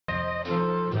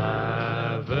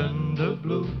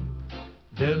blue,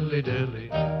 dilly dilly,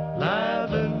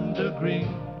 lavender green.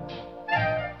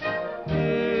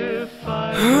 If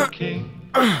I were king,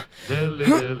 dilly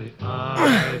dilly,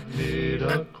 I'd need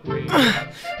a queen.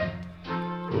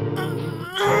 Who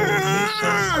told me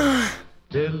so?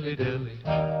 Dilly dilly,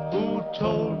 who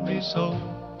told me so?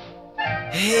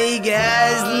 Hey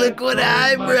guys, look what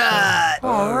I brought!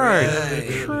 Alright,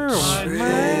 true,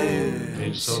 man.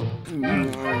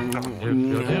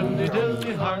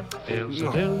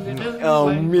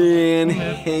 Oh man,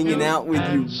 hanging out with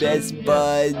your best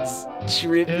buds,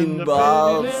 tripping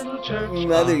balls,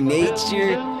 Mother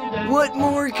Nature. What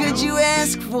more could you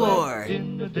ask for?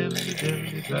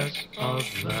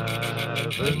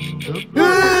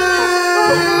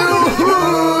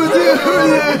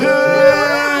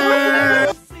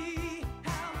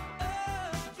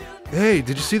 Hey,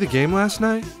 did you see the game last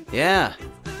night? Yeah,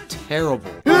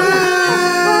 terrible.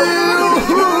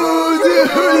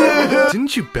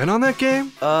 Didn't you bet on that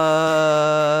game?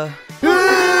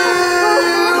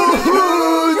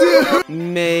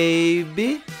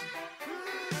 Maybe.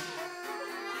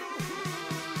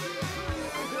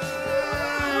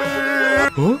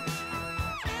 Huh?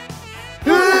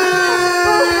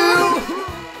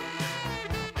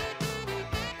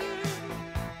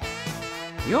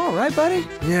 You alright, buddy?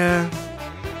 Yeah,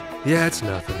 it's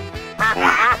nothing.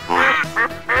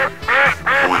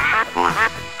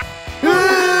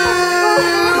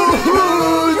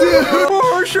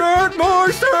 More shot,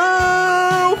 more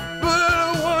stuff! But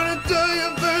I don't wanna tell you,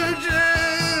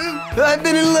 virgin! I've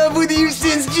been in love with you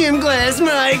since gym class,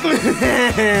 Mike!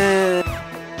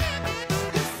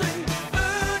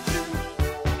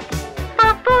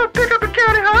 Pick up a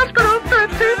county hospital,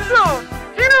 13th floor.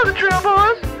 You know the drill,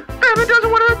 boys. Baby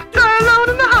doesn't want her to die alone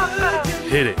in the hospital.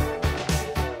 Hit it.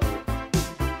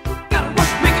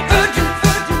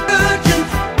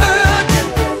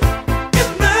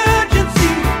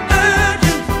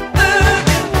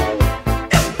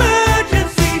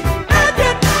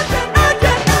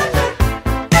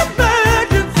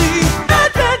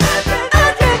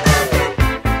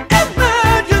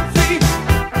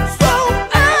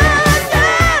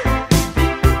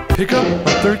 Pick up a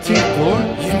 13th floor?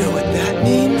 You know what that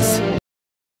means?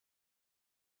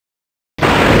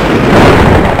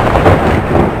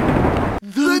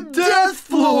 The death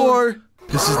floor!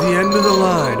 This is the end of the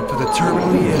line for the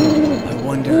terminally ill. I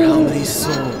wonder how many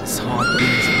souls haunt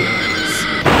these walls.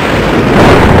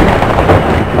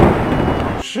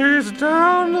 She's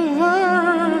down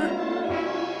there.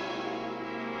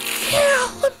 Kill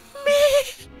me!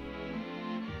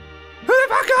 Who the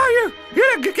fuck are you?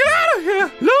 Get out of here!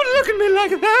 Don't look at me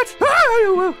like that! I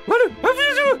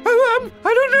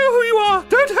don't know who you are!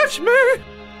 Don't touch me!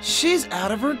 She's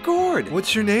out of her gourd.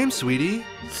 What's your name, sweetie?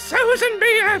 Susan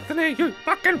B. Anthony, you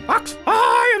fucking fox.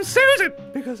 I am Susan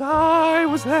because I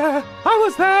was there. I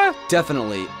was there.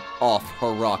 Definitely off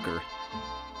her rocker.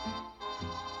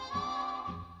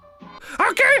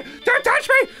 Okay, don't touch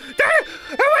me! I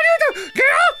want you to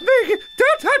get off me!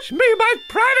 Don't touch me, my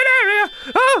private area!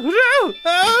 Oh, no!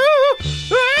 Oh.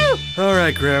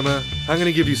 Alright, Grandma. I'm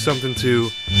gonna give you something to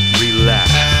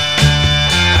relax.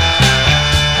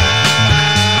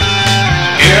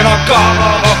 In a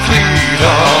garden of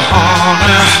freedom,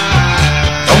 honey,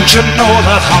 don't you know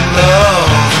that I'm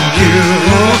loving you?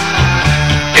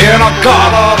 In a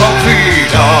garden of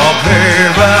freedom,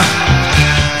 baby,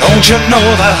 don't you know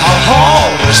that I'll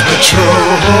always be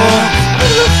true?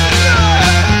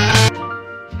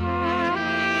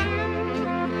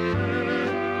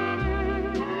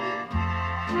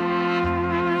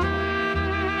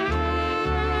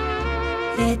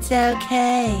 It's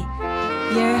okay.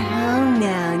 You're home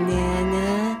now,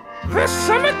 Nana. The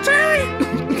cemetery?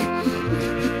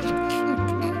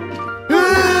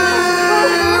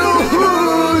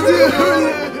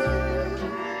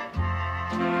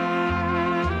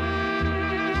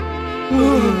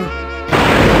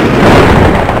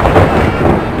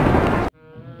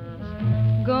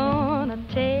 Gonna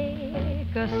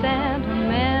take a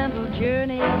sentimental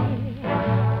journey